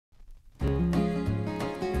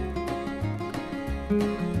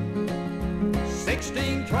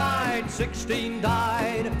16 tried, 16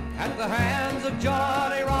 died at the hands of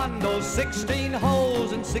Johnny Rondo. 16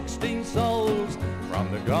 holes and 16 souls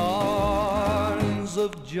from the guns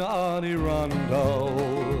of Johnny Rondo.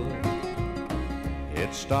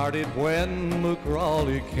 It started when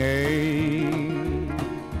McCrawley came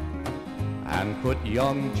and put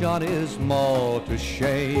young Johnny's maw to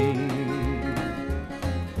shame.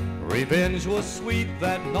 Revenge was sweet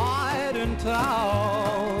that night in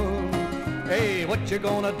town. Hey, what you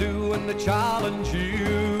gonna do when they challenge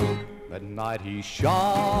you? That night he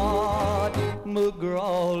shot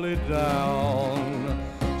McCrawley down.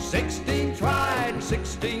 16 tried,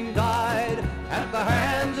 16 died at the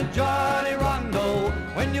hands of Johnny Rondo.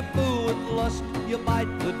 When you fool with lust, you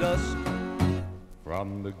bite the dust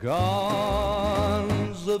from the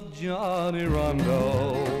guns of Johnny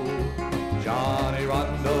Rondo. Johnny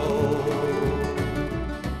Rondo,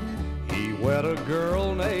 he wed a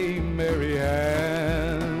girl named Mary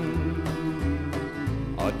Ann.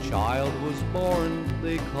 A child was born,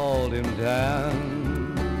 they called him Dan.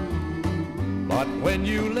 But when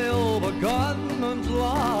you live a gunman's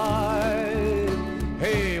life,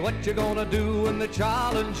 hey, what you gonna do when they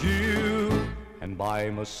challenge you and by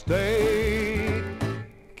mistake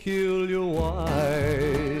kill your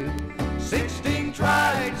wife? 16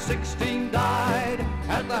 tried, 16 died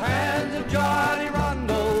at the hands of Johnny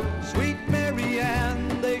Rondo. Sweet Mary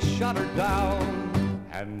Ann, they shot her down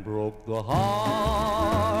and broke the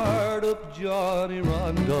heart of Johnny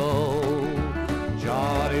Rondo.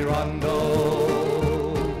 Johnny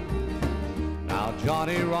Rondo. Now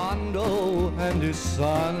Johnny Rondo and his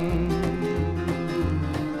son,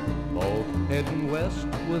 both heading west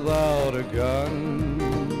without a gun.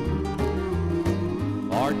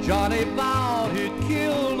 For Johnny vowed he'd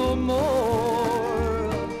kill no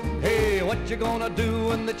more. Hey, what you gonna do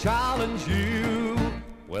when they challenge you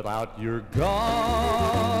without your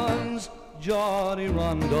guns, Johnny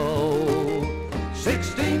Rondo?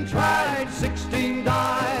 16 tried, 16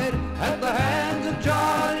 died at the hands of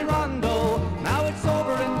Johnny Rondo. Now it's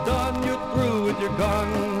over and done, you're through with your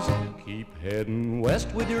guns. Keep heading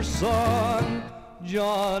west with your son,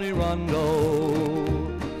 Johnny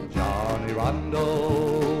Rondo. Johnny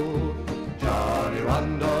Rondo.